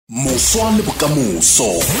Moswa le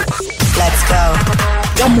bokamoso. Let's go.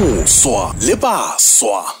 Ka moswa le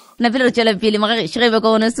baswa. Na pele tsela pele magare shirebe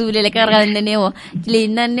go ona sule le ka ra nneneo le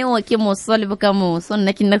nneneo ke moswa le bokamoso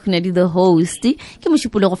nna ke nna khuna di the host ke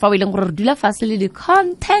moshipolo go fa o ileng gore re dula fase le di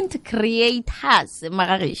content creators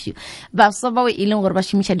magaresho ba so ba o ileng gore ba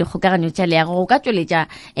shimisha di kgokaganyo tsa le ya go ka tsweletsa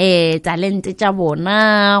talent tsa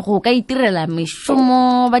bona go ka itirela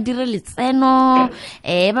meshomo ba dire letseno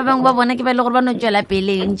ba bang ba bona ke ba le gore ba no tswela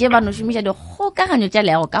pele nje ba no shimisha di kgokaganyo tsa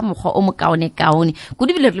le ya go ka mogwa o mokaone kaone go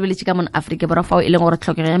di bile re lebeletse ka mona Africa ba fa o ileng gore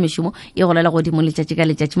tlhokega shumo e go lela go di mo letšatši ka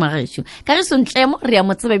letšatši magaresho ka ge sontlemo re ya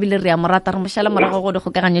motsebe bile re ya morata re mošala morago go di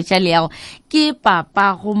kgokaganyo tša leago ke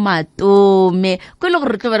Papago Matome ko le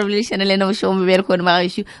gore re tlo ba re boledišana le ena bošomo bobere kgone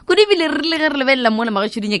magaresho ko di bile re le ge re lebelela mona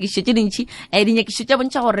magaresho dinyakišo tše dintšhi dinyakišo tša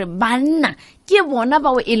bontšha gore banna ke bona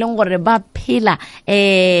bao e leng gore ba phela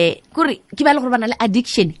kore ke ba le gore ba na le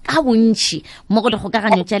addiction ka bontšhi mo go di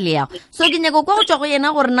kgokaganyo tša leago so ke nyako kwa go tšwa go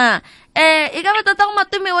yena gore na e ka ba Tatago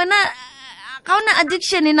Matome wena ga ona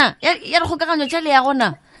addiction ena ya re kgokaganyo tša le ya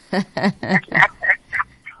gona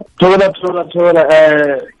Thola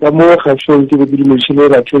ka mo ga shong ke di motšhile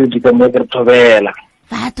ra tšhele di ka mo re thobela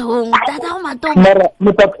bathong Tatago Matome mara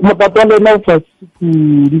mopapa le na fa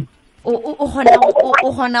sekudi o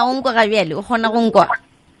gona go nkwa ga bjale o gona go nkwa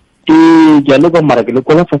ke le go mara ke le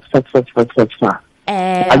kola fa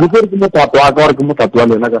a le gore ke motapa wa ka gore ke motapa wa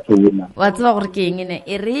lena ka fela wa tseba gore ke eng ene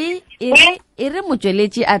e re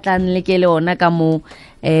motsweletši a tla nle ke le ona ka mo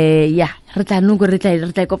ya re tla nno re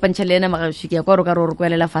tla kopantšha le ena magašo ke ya kwa re ka re re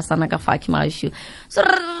kwelela fasana ka faki magašo so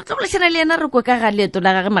re tlo bolešana le ena re kwe ka ga leeto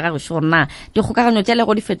la gage magašo gore na dikgokaganyo tša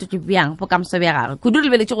lego di fetotse bjang bo kamoso bja gage kudu le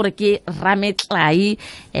beletše gore ke rametlai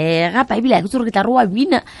gape ebile a ke tse gore ke tla re wa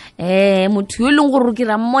bina motho yo e leng gore ke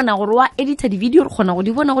ra mmona gore wa edita di-video re kgona go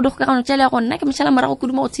di bona go dikgokaganyo tša lego nna ke mošala morago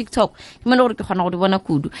kudu mo go TikTok ke mo le gore ke kgona go di bona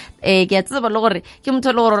kudu ke a tseba le gore ke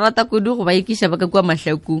motho le gore o rata kudu go ba ikiša ba ka kua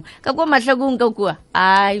mahlakong ka kua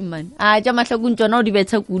ai man tša mahlakong tsona o di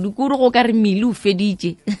betša kudu go ka re mmele o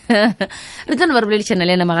feditše re tsone ba re boledišana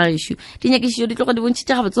le ena magaešo dinyakišišo di tlogo di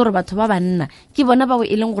bontšhitše gabotse gore batho ba banna ke bona bao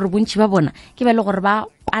e leng gore bontšhi ba bona ke ba le gore ba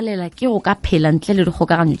palela ke go ka phela ntle le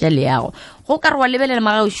dikgokaganyo tša leago go ka re wa lebelela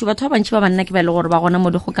magaešo batho ba bantšhi ba banna ke ba le gore ba gona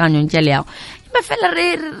mo dikgokaganyong tša leago empa fela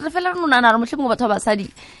re nonana re mohlomong batho ba basadi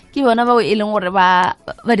ke bona bao e leng gore ba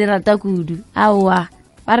di rata kudu aowa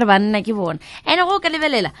ba re banna ke bona ene go ka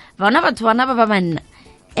lebelela bona batho bana ba banna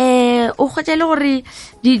o kgwetša le gore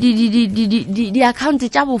di-account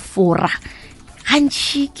tša bofora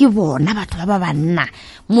gantši ke bona batho ba banna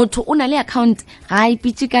motho o na le account ga a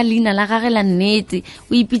ipitše ka leina la gage la nnete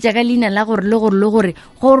o ipitša ka leina la gore gore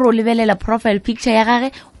o lebelela profile picture ya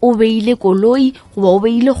gage o beile koloi goba o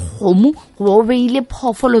beile kgomo goba o beile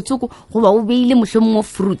phofolotsoko goba o beile mohlomong o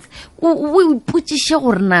fruit o ipotšiše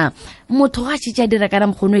gore na motho ga tšetša dira kana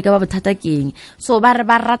mokgono e ka ba bothata ke eng so ba re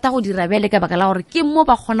ba rata go dira bjale ka baka la gore ke mo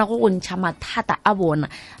ba kgona go ntšha mathata a bona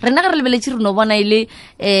rena ge re lebeletše re no bona e le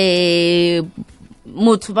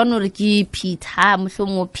motho ba no re ke Peter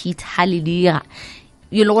mohlomong Peter le dira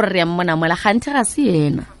yo le gore re ya mmona mola gante ga se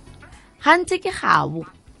yena gante ke gabo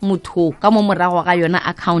motho ka mo morago ga yona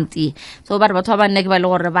account e so ba re batho ba banna ke ba le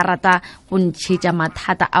gore ba rata go ntšhetša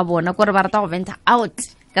mathata a bona gore ba rata go venta out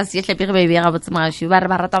ka se hle pege ba be ga botse magašo ba re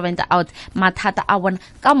ba rata go venta out mathata a bona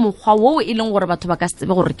ka mokgwa wo e leng gore batho ba ka se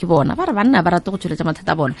tsebe gore ke bona ba re banna ba rata go tšweletša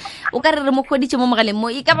mathata a bona o ka re mo kgoditše mo mogaleng mo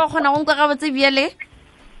e ka ba kgona go nkwa ga botse bjale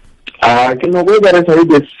ke no go ba re sa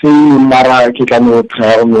ide se mara ke tla mo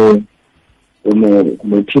tla mo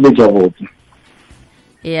thiletša botse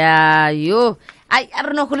ya yo ai a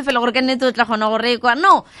re no go lefela gore ka nnete o tla kgona go rekwa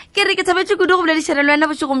no ke re ke thabetse kudu go boledišana le wena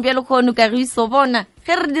bošegompielo kgono ka giso bona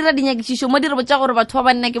ge re dira dinyakišišo mo di re botša gore batho ba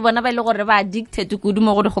banna ke bona ba e le gore ba addicted kudu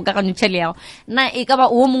mo go dikgokaganyo tša leago na e ka ba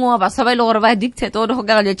o mongwe wa baswa ba e le gore ba addicted go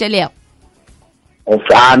dikgokaganyo tša leago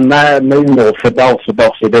nna go feta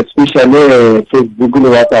especially Facebook le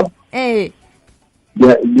WhatsApp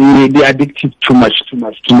di addictive too much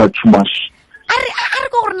a re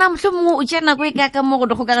ko gore na mohlomongwe o tšea nako e kakang mo go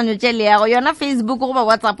dikgokaganyo tša leago yona Facebook goba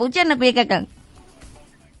WhatsApp o tšea nako e kakang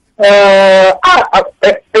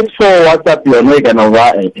so WhatsApp yona e kana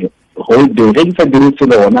ba whole day ge ke sa dirise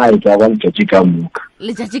le gona e ka ba letšatši ka moka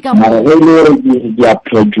mara ge le gore ke a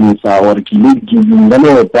producer or ke le giving le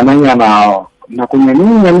le tsananyana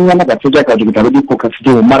nakonyana ka fetša ka ke tla be di focus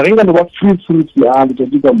tšeo mara ge ka le ba free a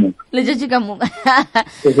letšatši ka moka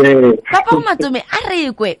Papago Matome a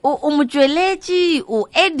rekwe o motsweletši o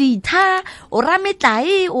editor o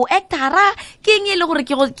rametlai o actora ke eng e le gore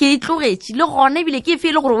ke e tlogetše le gona ebile ke fe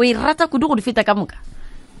e le gore o e rata kudu go di feta ka moka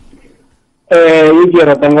e ke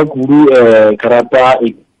ratang ka kudu ke rata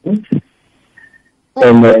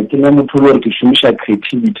ke na motho le ke shumisha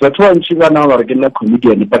creativity batho ba ntse ba na gore ke na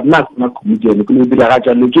comedian but na comedian ke le dira ga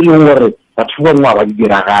jalo ke le gore batho ba ngwa ba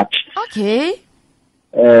dira gape okay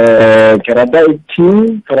ke rata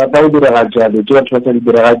acting ke rata go dira ga jalo ke batho ba tsa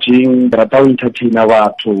dira ga jing ke rata go entertaina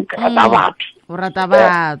batho ke rata batho o rata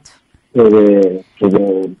batho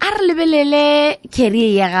a re lebelele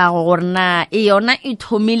career ya gago gore na e yona e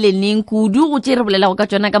thomile neng kudu go tse re bolela go ka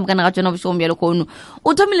tsona ka mokana ga tsona bosego mbjalo kono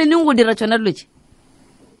o thomile neng go dira tsona dilo tse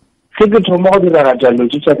ke thoma go dira ga jalo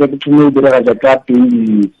tsa ke thoma go dira ga ka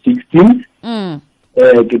 2016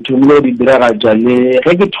 ke thomile go dira ga jale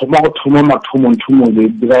ge ke thoma go thoma mathomo le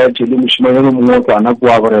dira tse le moshimane mo mongwe tswana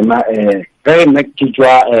kwa borena ka nna ke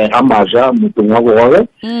tswa ga maja motong wa bogobe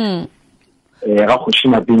ga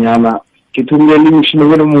khoshima pinyana ke thomile le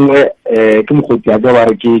moshimane le mongwe ke mogoti a ba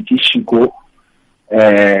re ke shiko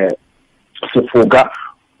sefoka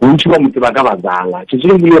bontsi ba motse ba ka bazala ke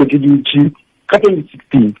tsile mo re ke ditsi ka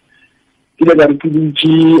 2016 ke le re ke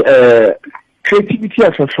ditsi creativity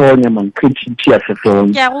ya sehlonya man creativity ya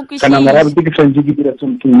sehlonya kana mara ke tsantsi ke dira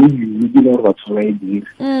something new ke le ba tshola e dira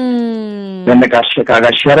nna ka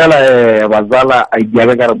sharela bazala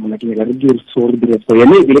idea ga ra bona ke ga re dire so re dire so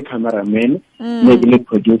yene ke le cameraman ne ke le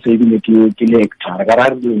producer ke le actor ga ra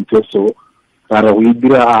re ntse so ga re go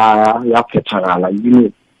dira ya phethagala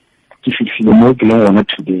ke fifile mo ke le wona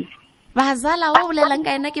today bazala wa bolelang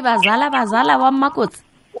ka ena ke bazala wa makotsi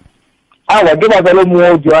awa ke bazalo mo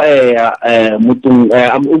jwa motong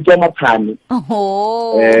o tswa maphane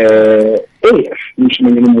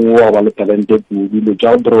mishimane mo wa le talente ku le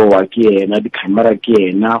ja draw ke ena di camera ke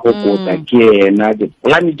ena go kota ke ena di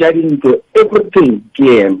plan ja dinto everything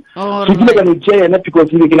ke ena ke dile ka le ena because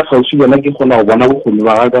ke la gausi bona ke gona go bona go kholo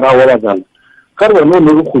ba ga ra wa bazala ka re bona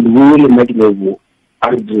no go kholo le nna ke lebo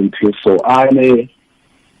a di so ane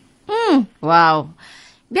wow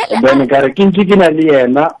bene ka re ke ntse ke na le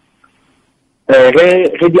ena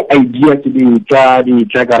ge di idea tse di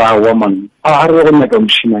tla ka ra wa man a re go nna ka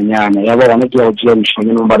moshimanyana ya ba bona ke ya go tšea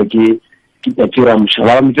moshimanyana ba re ke tatira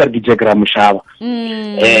moshaba ba mtsa ke jekra moshaba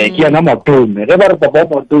ke yana Matome ge ba re papa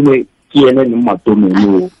Matome ke ene le Matome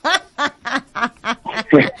no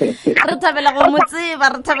re thabela go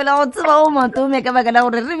tseba o Matome ka baka la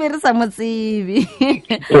gore re be re sa motsebe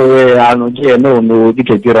ano ke ene no ke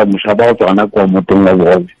tatira moshaba o tsana kwa Matome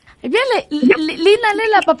wa bobe bjale leina le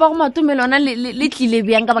la papa go Matome lona le tlile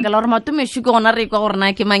bjang ka baka la gore Matome shuke gona re kwa gore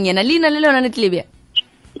na ke mangena leina le lona le tlile bjang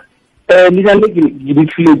leina le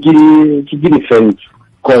ke defense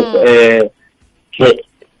cause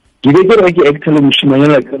ke be ke re ke actor le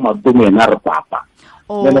moshimanyana ke Matome ena re papa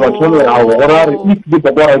nna ba tsone ga go ra re di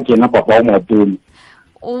papa ra ke na papa o Matome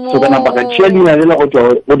so kana baka leina le la go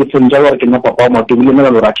tswa go defense ja gore ke na papa o Matome le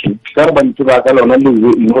nna le ra ke ka re ba ntse ba ka lona le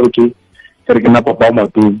ino re ke ke na papa o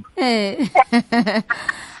Matome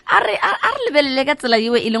a re lebelele ka tsela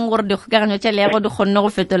eo e leng gore dikgokaganyo tša le ya go di kgonne go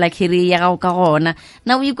fetola career ya gago ka gona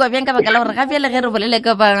na o ikwa bjang ka baka la gore ga bjale ge re bolele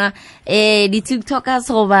ka ba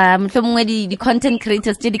di-tiktokers goba motlho mongwe di-content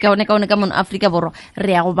creators tše di kaone ka mono Afrika Borwa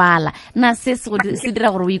re ya go bala na se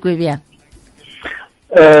dira gore o ikwe bjang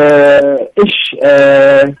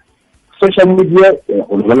social media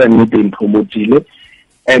go lebala nnete impromotile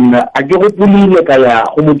and a ke go pulile ka ya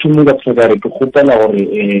go motho mo ka tsaka re ke gopela gore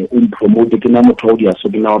o promote ke na motho o dia so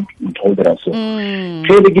ke na motho o dira so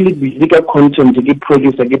ke le busy ka content ke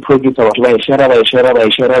producer batho ba share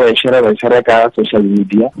ka social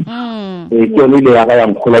media ke le ya ga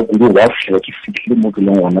yang khola kudu wa fela ke fitlhile mo ke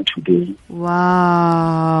leng ona today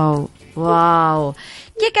wow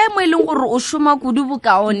ke kae mo eleng gore o shoma kudu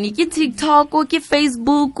bokaone ke TikTok ke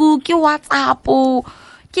Facebook ke WhatsApp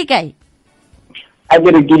ke kae a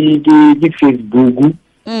ke Facebook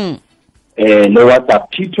le WhatsApp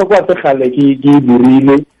TikTok wa tsagale ke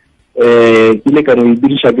dirile ke le ka re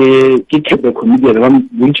dirisa ke kepe comedian ba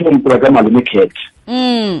bontsi mo ka malome cat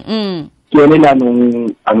ke ene la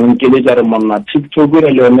no ke le jare monna TikTok re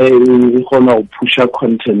le one e gona go pusha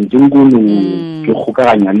content ngolo ke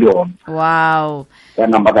gokaganya le yone wow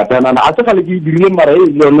kana bakatana a tsagale ke dirile mara e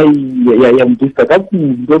le one ya mbista ka ku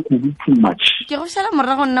too much ke go shala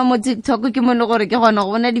morago nna mo TikTok ke mone gore ke gona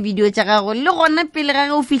go bona di video tša gago le gona pele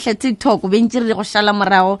ga o fihla TikTok bentse re go shala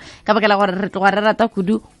morago ka baka la gore re tloga re rata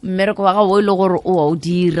kudu mmereko wa gago o ile gore o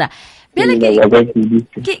dira bele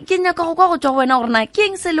ke nyaka go kwa go tswa wena gore na ke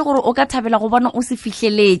eng se le gore o ka thabela go bona o se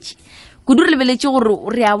fihleletse kudu re lebeletse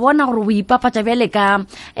gore re a bona gore o ipapatša bjale ka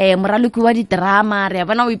moraloki wa didrama re a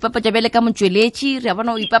bona o ipapatša bjale ka motsweletši re a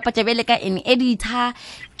bona o ipapatša bjale ka an editor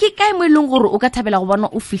ke kae mo e leng gore o ka thabela go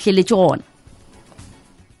bona o fihleletse gona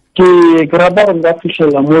ke rata gore nka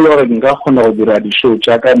fihlelela mo gore nka kgona go dira di-show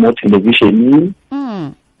tša ka mo televisioneng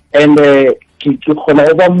and ke khona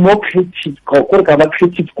go ba more creative go ka ba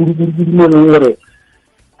creative kudu mo gore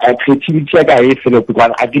creativity ya ka e fela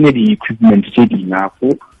because a dine di equipment tse di nafo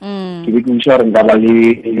ke be ke sure nga ba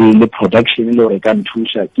le production le gore ka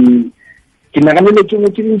nthusa ke naganele ke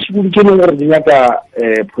ntshibudi ke le gore di ka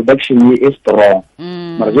production e strong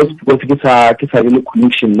mara just because ke sa le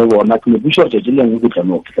connection le bona ke be sure je le ngwe tla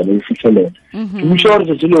no ke tla le fitlhelela ke sure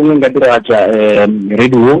je le ngwe nga dira tsa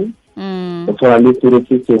radio o tswa le tiro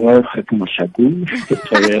tse tsengwe ga ke mohlaku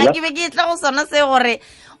ke be ke tla go sona se gore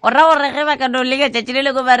o ra gore ge ba ka no le ka tšatši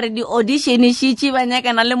le go ba re di audition shitši ba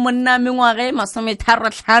nyakana le monna mengwage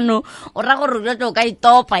 35 o ra gore o tlo ka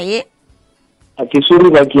itopa ye a ke sore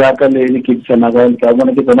ba ke aka le ke tsena ga nka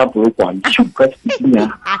bona ke tsena polokwane ka tsinya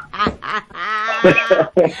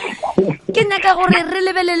ke nyaka gore re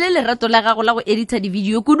lebelele lerato la gago la go edita di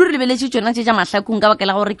video kudu re lebeletse tsona tša mahlakong ka baka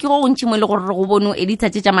la gore ke go ntši mo le gore go bone o edita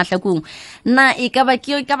tša mahlakong na e ka ba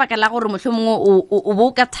ke ka baka la gore mohlomongwe o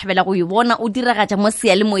bo ka thabela go e bona o diragatša mo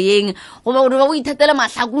sealemoyeng goba gore ba o ithatela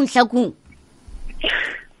mahlakong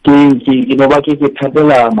ke no ba ke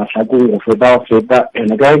thatela mahlakong go feta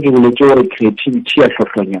ene ka ke boletse gore creativity ya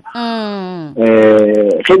tlhotlhonya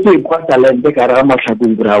ge ke kwa talente ka ra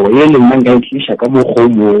mahlakong brawo ye le nna nka itlisha ka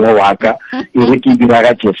mogomo wa ka e re ke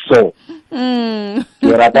diragatše so ke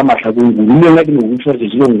rata mahlakong le nna ke no butsa re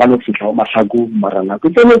jile ngwa no fitla go mahlakong marana ke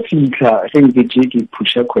tsone fitla ge nke ke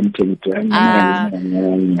pusha content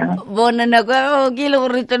bona nako ke le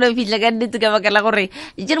gore tsone fitla ka nnete ka baka la gore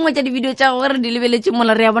ke dingwe tša di-video tša gore di lebeletse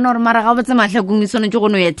mola re ya bona gore mara ga botse mahlakong e tshwanetse go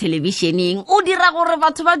no ya televisioneng o dira gore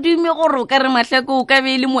batho ba dume gore o ka re mahlako o ka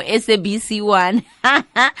be le mo SABC 1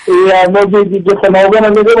 ya no ke kgona go bona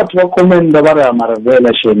le batho ba commenta ba re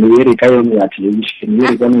maravela shene e re ka yone ya television e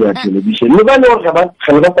re ka no ya television le ba le gore ga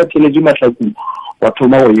ba patele di mahlakong wa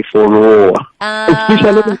thoma go e followa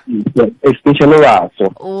especially batho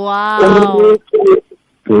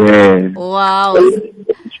wow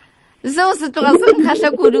seo se tloga se nkgatlha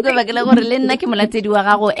kudu ka bakela gore le nna ke molatedi wa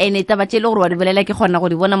gago ene taba tše e le gore wa di bolela ke kgona go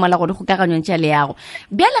di bona mola go di kgokaganyong tša le yago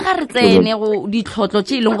bjale ga re tsene go ditlhotlo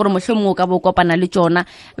tše e leng gore mohlomong o ka bo kopana le tšona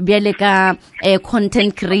bjale ka content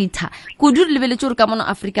creator kudu re lebeletse gore ka mono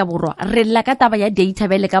Afrika Borwa re lla ka taba ya data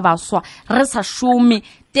bjale ka baswa re sa šome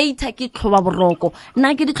data ke tlhoba boroko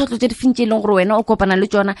na ke ditlhotlo tše di fintše e leng gore wena o kopana le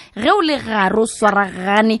tšona ge o le gare o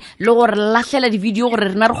swaragane le gore lahlela di-video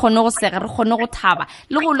gore rena re kgone go sega re kgone go thaba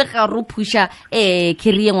le go le gare o phusha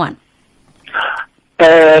career ngwana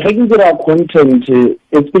ge ke dira content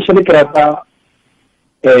especially ke rata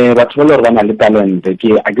batho ba le gore ba na le talente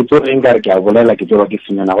a ke tso reng kare ke a bolela ke tsoba ke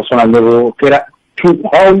senyana go swana le go ga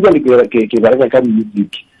o ntse ke bereka ka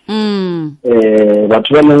music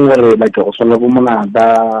batho ba leng gore like go swana bo monata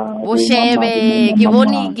boshebe ke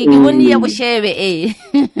bone ya boshebe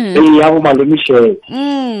ya bo malome shebe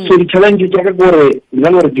so di challenge tša ka gore nna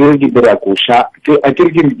gore ke dira koša a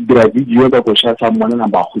ke dira video ka koša sa mona na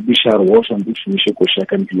ba khubisha re wo shantse finishe koša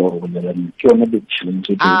ka ntlo gore bolela ke yone the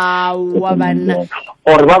challenge wa bana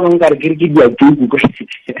or ba bang ka re ke dia tuku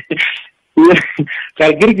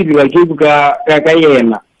ka ke dira tuku ka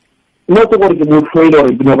yena no to gore ke motlhoile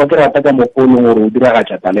gore dino ba ke rata ka mogolo gore o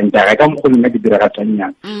diragatša talente ga ka mogolo nna ke diragatšang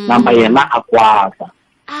nyana nama yena a kwatsa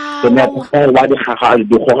ene ba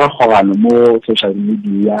dikgogakgogano mo social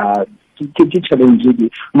media ke challenge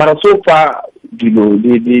mara so far dilo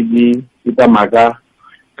di tsamaya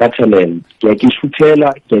ka talent ke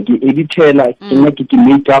shootela ke editela ke nna ke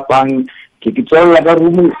make upang ke tswalla ka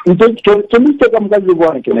room ntse ke ka moka le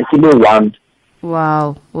bona ke na ke le one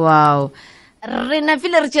wow re na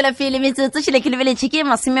file re tšela fele metsotso tšhile ke lebeletse ke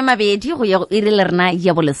 20 go ya go ire le rena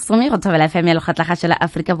ya bolesome go thobela FM ya lekgotlagatšo la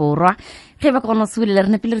Afrika Borwa ge ba kgona se le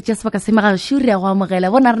rena pele re tšea sebaka se maga šuri ya go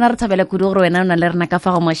amogela bona rena re thabela kudu gore wena o na le rena ka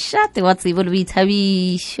fa go mošate wa tsebo le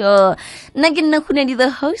boithabišo nna ke nna khunedi the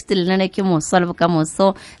host le nna ke moso le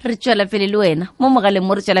bokamoso re tšwela pele le wena mo mogaleng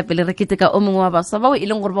mo re tšwela pele re keteka o mongwe wa baswa bao e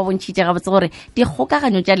leng gore ba bontšhitše ga botse gore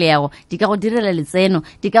dikgokaganyo tša leago di ka go direla letseno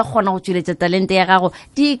di ka kgona go tšweletša talente ya gago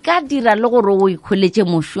di ka dira le gore o ikholetše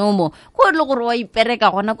mošomo ko le gore wa ipereka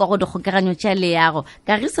gona kwa go dikgokaganyo tša leago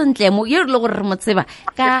ka ge sentlemo ye le gore re mo tseba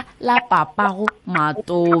ka la Papago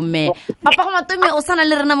Matome o sana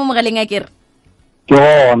le rena mo mogaleng a kere ke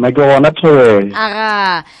gona thoe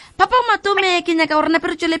aga Papa Matome ke nyaka gore na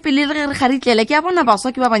pere tswele pele re garitlele ke a bona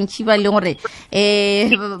baswa ke ba bantši ba le gore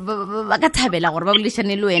ba ka thabela gore ba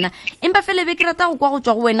bolešane le wena empa fele be ke rata go kwa go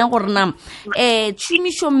tswa go wena gore na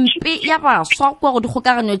tšhomišo mpe ya baswa kwa go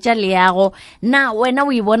dikgokaganyo tša leago na wena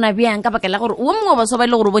o e bona bjang ka baka la gore o mongwe wa baswa ba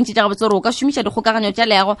ile gore bontšitša gabotse gore o ka šomiša dikgokaganyo tša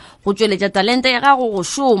leago go tšweletša talente ya gago go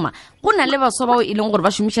šoma go na le baswa bao e leng gore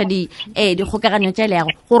ba šomiša dikgokaganyo tša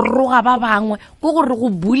leago go roga ba bangwe ko gore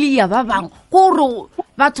go bulia ba bangwe ko gore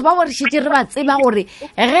batho ba gore šetse re ba tseba gore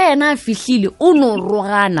ge ena a fihlile o no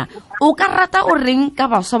rogana o ka rata o reng ka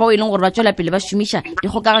baswa bao e leng gore ba tswela pele ba šomiša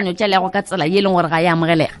dikgokaganyo tša leago ka tsela ye e leng gore ga ya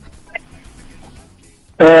amogelega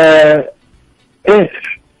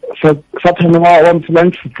sa thoma wa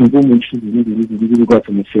mphelang tshutsuko motšhidi kwa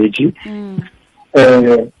se mosedi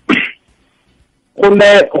go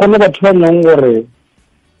ne batho ba neng gore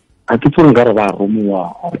a ke tsone ka re ba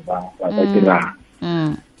romowa gore ba dirang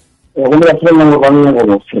go le batho ba neng gore ba neng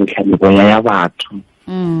gore fretlhaleko ya batho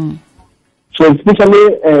so especially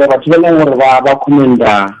batho ba neng gore ba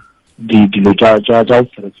commenda dilo tša go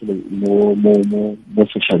fretlhele mo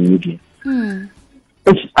social media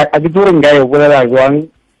a ke tsore nka e bolela jwang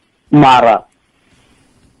mara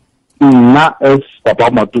nna as Papa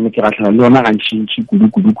Matome ke gatlhana le yona gantšintši kudu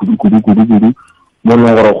mo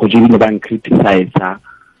leng gore go jebile ba criticize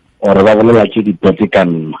or ba bolela ke dipotse ka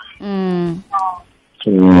nna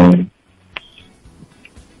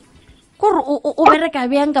gore o bereka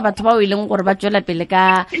bjang ka batho bao e leng gore ba tswela pele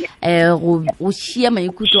ka go šia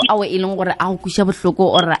maikutlo ao e leng gore a go kuša bohloko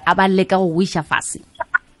or a ba leka go iša fase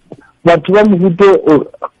batho ba mohuto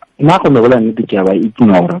nna go ne bola nnete ke a ba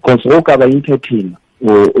ituna gore cause go ka ba entertaina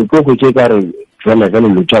o tlo go tse ka re jwale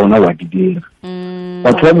lo tša ona wa di dira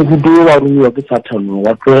batho ba mohuto ba rumiwa ke Sathane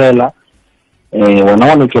wa tlogela wona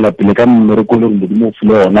wa tswela pele ka mmereko le Modimo o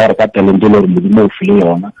file yona gore ka talente le Modimo o file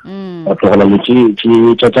yona wa tlogela le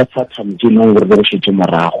tša Sathane tše leng gore re šetse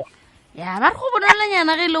morago ya ba re go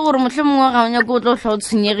bonalanyana ge e le gore motlhe mongwe ga o nyaka o tlo tlha o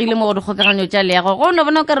tshwenyegile mo go dikgokaganyo tša leago go ne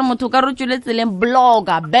bona o ka re motho o ka re o tswele tseleng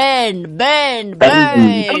blogger ban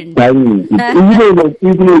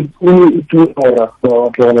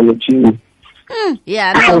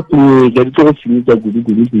ya a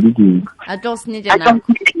tlo go senyetša na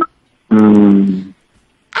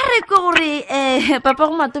a re ke gore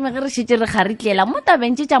Papa go Matome ge re šetse re garitlhela mo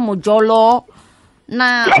tabeng tše tša mojolo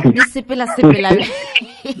na di sepela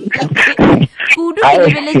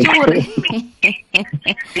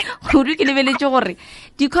kudu ke lebeletše gore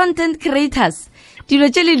di-content creators dilo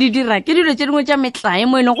tše le di dira ke dilo tše dingwe tša metlae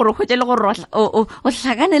mo e leng gore kgwetse le gore o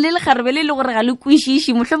hlakane le legarebe le le gore ga le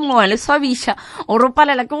kwešiše mohlwe mongwe wa le swabiša gore o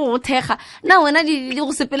palela ke go thekga na wena di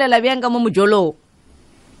go sepelela bjang ka mo mojolong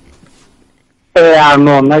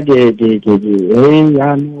ano nna ke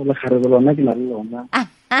ano legarebe lona ke na le lona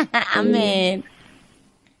amen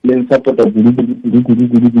le nsapota kudu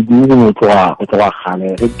go tloga gale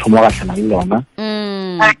re thoma gatlhana le lona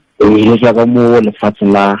le jaaka mo lefatshe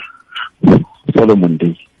la Solomon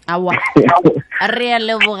Day awa re ya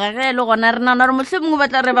leboga ge le gona re nana re mohlwe mongwe ba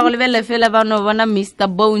tla re ba go lebele fela ba no bona Mr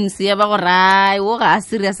Bones ya ba go rai o ga a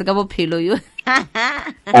serious ka bophelo yo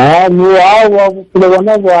no wa bophelo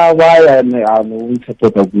bona ba ya ne a no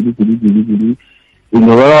nsapota kudu e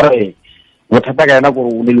no ba re bothata ka yena gore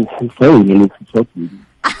o ne le fufa kudu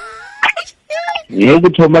ke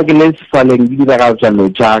thoma ke le sefaleng ke dira ga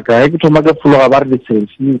jalo jaaka ke thoma ke fologa ba re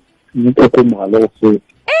lesense ke mogale go se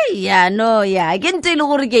ya no ya ke ntse le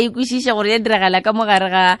gore ke a ikwešiša gore ya diragala ka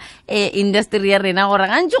mogare ga industry ya rena gore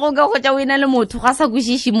gantši go ka go tša o ena le motho ga sa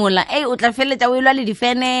kwešiše mola o tla feleletša o elwa le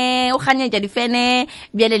difene o kganyetša difene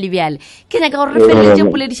bjale le bjale ke nyaka gore re feleletše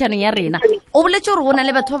poledišanong ya rena o boletše gore go na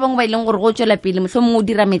le batho ba bangwe ba e leng gore go tswela pele mohlwe mongwe o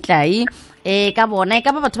dira metlai ka bona e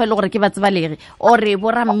ka ba batho ba e le gore ke ba tsebalege ore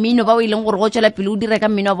bora mmino ba o e leng gore go tswela pele o dira ka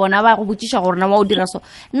mmino wa bona ba go botšiša gore na wa o dira so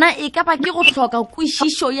na e ka ba ke go hloka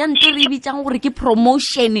kwešišo ya ntho re bitsang gore ke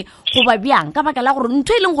promotion goba bjang ka baka la gore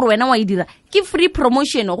ntho e leng gore wena wa e dira ke free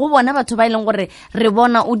promotion go bona batho ba e leng gore re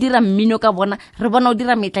bona o dira mmino ka bona re bona o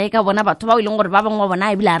dira metlae ka bona batho ba e leng gore ba bangwe bona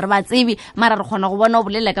a ebile a re ba tsebe mara re kgona go bona o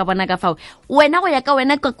bolela ka bona ka fao wena go ya ka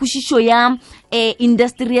wena ka kwešišo ya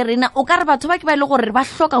industry ya rena o ka re batho ba ke ba e le gore ba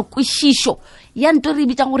hloka kwešišo ya ntho re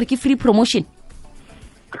bitsang gore ke free promotion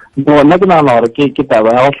bona ke nagana gore ke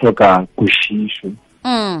taba ya go hloka kwešišo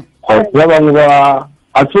ba bangwe ba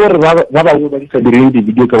a tsore ba bangwe ba di sa direng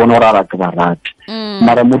di-video ka bona gore a rate ba rate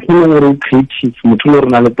mara motho le gore o creative motho le gore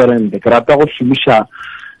na le talente ke rata go šomiša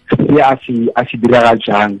se a se diraga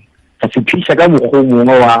jang ka se phiša ka mokgwa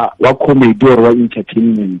mongwe wa comedy or wa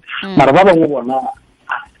entertainment mara ba bangwe bona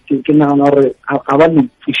ke nagana gore a ba le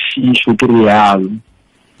kwešišo ke realo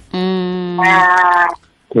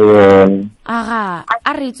aga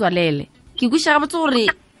a re tswalele ke kuša ga botse gore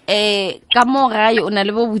ka mo gae o na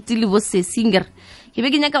le bo botse le bo sesinger ke be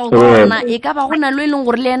ke nyaka go bona e ka ba go na lo e leng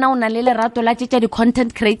gore le ena o na le lerato la tsetša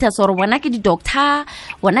di-content creators gore bona ke di-doctor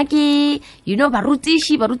bona ke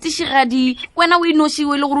barutišigadi wena o inoši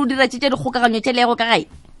o e le gore o dira tsetša dikgokaganyo tše lego ka gae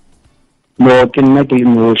no ke nna ke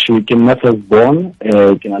inoši ke nna first born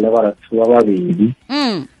ke na le baratho ba babedi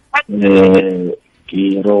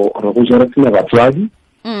ke re go jeretsele batswadi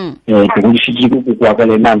ke godišitše ke koko wa ka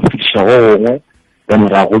le nna mfiša go gongwe then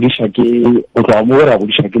ra godiša ke o tloga mo ra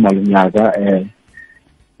godiša ke malome yaka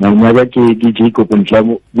malome yaka ke Jacob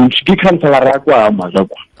Ntlamo ke khanselara kwa maja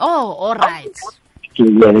kwa all right ke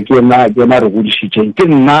ena re godišitšeng ke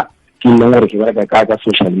nna ke leng gore ke bereka ka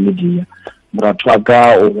social media moratho wa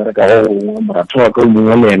ka o bereka go gongwe moratho wa ka o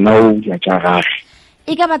mongwe le ena o dia tša gage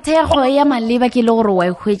e ka ba thekgo ya maleba ke le gore wa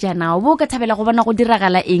e hwetša nao bo ka thabela go bona go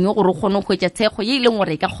diragala eng gore o kgone go hwetša thekgo ye e leng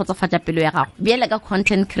gore e ka kgotsofatša pelo ya gago bjale ka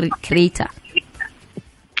content creator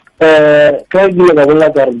ka ke le ka bolla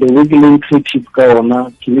ka re the way ke le creative ka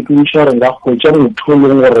ona ke le ke wiša gore nka hwetša motho o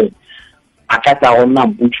leng gore a ka tla gonna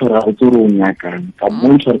mpotša ra go tsere o nyakang ka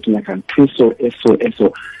mmontša gore ke nyakang thuso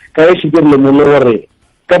eso ka e šekerile mo le gore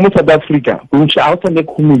ka mo South Africa bontši a go sa le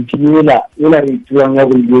community ela re tsiwang ya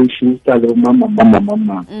bo Schuster le mama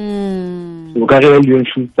so ka ge Leon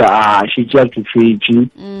Schuster a šetše a tsofetše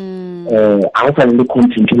a go sa le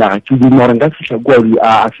content la ke dimo gore nka fihla kua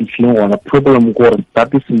a fihlileng gona problem ke gore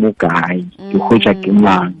tate se mo kae ke hwetša ke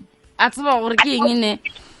mang a tseba gore ke eng ne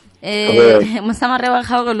mosamare wa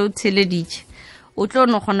gago le o theleditše o tlo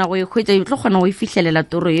no kgona go e hwetša o tlo kgona go e fihlelela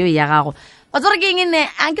toro eo ya gago o tsore ke eng ne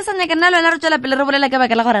a ke sa nyaka nna le wena re tšwela pele re bolela ka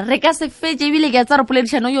baka la gore re ka se fetse ebile ke a tsa re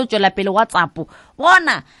Poledišano yo tšwela pele WhatsApp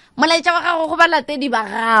bona molaetša wa gago go ba latedi ba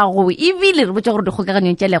gago ebile re botša gore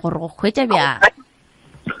dikgokaganyong tša le gore go hwetša bjang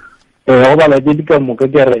go ba latedi ka moka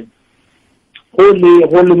ke re go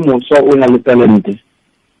le moswa o na le talente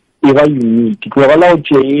e ba unique ke ba la o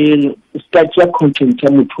tšee ska tšea content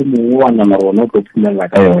ya motho mongwe wa nana rona o tlo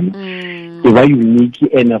phumelela ka yone e ba unique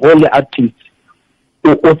and go le artist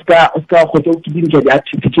o ska go tšea ke dintša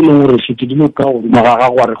di-artist tše leng gore šete di loka godimo ga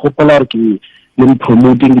gago re gopola gore ke le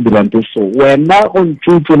promoting ke dirante so wena go ntse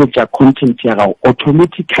o tšweletša content ya gago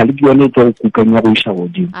automatically ke yone e tlo go kukanya go iša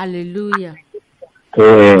godimo alleluia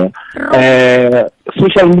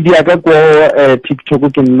social media ka ko TikTok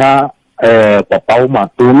ke nna Papago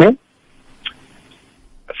Matome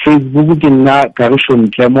Facebook ke nna Kagišo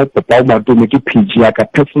Ntlamo Papago Matome ke page ya ka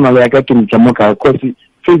personal ya ka ke Ntlamo ka because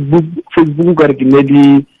Facebook ka re ke ne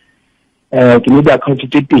di account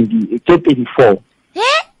tše 24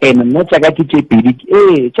 nna tša ka ke tše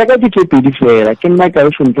pedi fela ke nna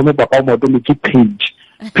Kagišo Ntlamo Papago Matome ke page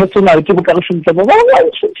personal ke bo Kagišo Ntlamo ba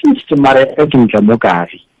tšhitše mare ke Ntlamo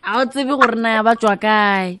kage a o tsebe gore na ba tswa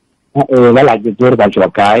kae ba la ke gore ba tswa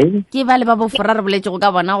kae ke ba le ba bofora re boletse go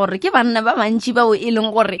ka bona gore ke banna ba bantši bao e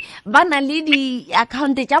leng gore ba na le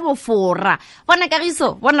di-account tša bofora bona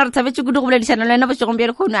Kagišo bona re thabetse kudu go Poledišano le wena bošegong bja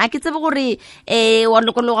lekgono a ke tsebe gore wa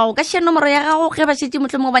lokologa go ka šea nomoro ya gago ge ba šetse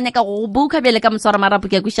motlho mo ba nyaka go buka bjale ka moswara marapo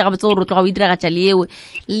ke a kwiša gabotse gore o tloga o idiragatša le ewe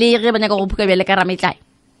le ge ba nyaka go buka bjale ka rametlae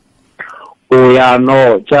ya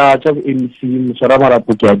no tša MC moswara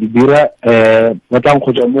marapo ke a di dira ba tla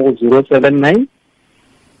nkgotša mo go 079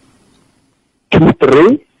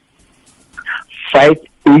 23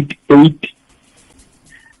 588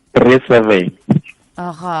 37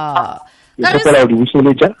 aha o di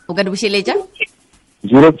bušeletša o ka di bušeletša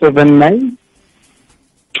 079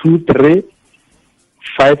 23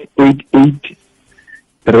 588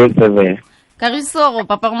 37 Kagišo go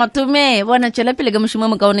Papago Matome bona tšwela pele ka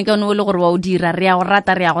mošomo mo kaone o le gore wa o dira re a go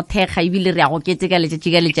rata re a go thekga ebile re a go keteka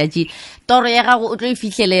letšatši toro ya gago o tlo e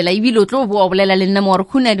fihlelela ebile o tlo boa bolela le nna mo gore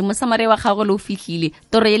khunadi mosamare wa gago le o fihlile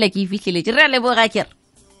toro yela ke e fihleletše re a leboga kere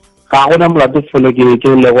ga gona molato felo ke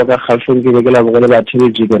lego ka kgahlong ke be ke la bogole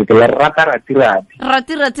batheletše kere ke la rati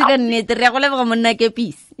ka nnete re a go leboga monna ke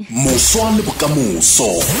peace moswa le bokamoso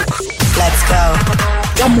Let's go.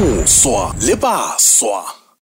 ka moswa le baswa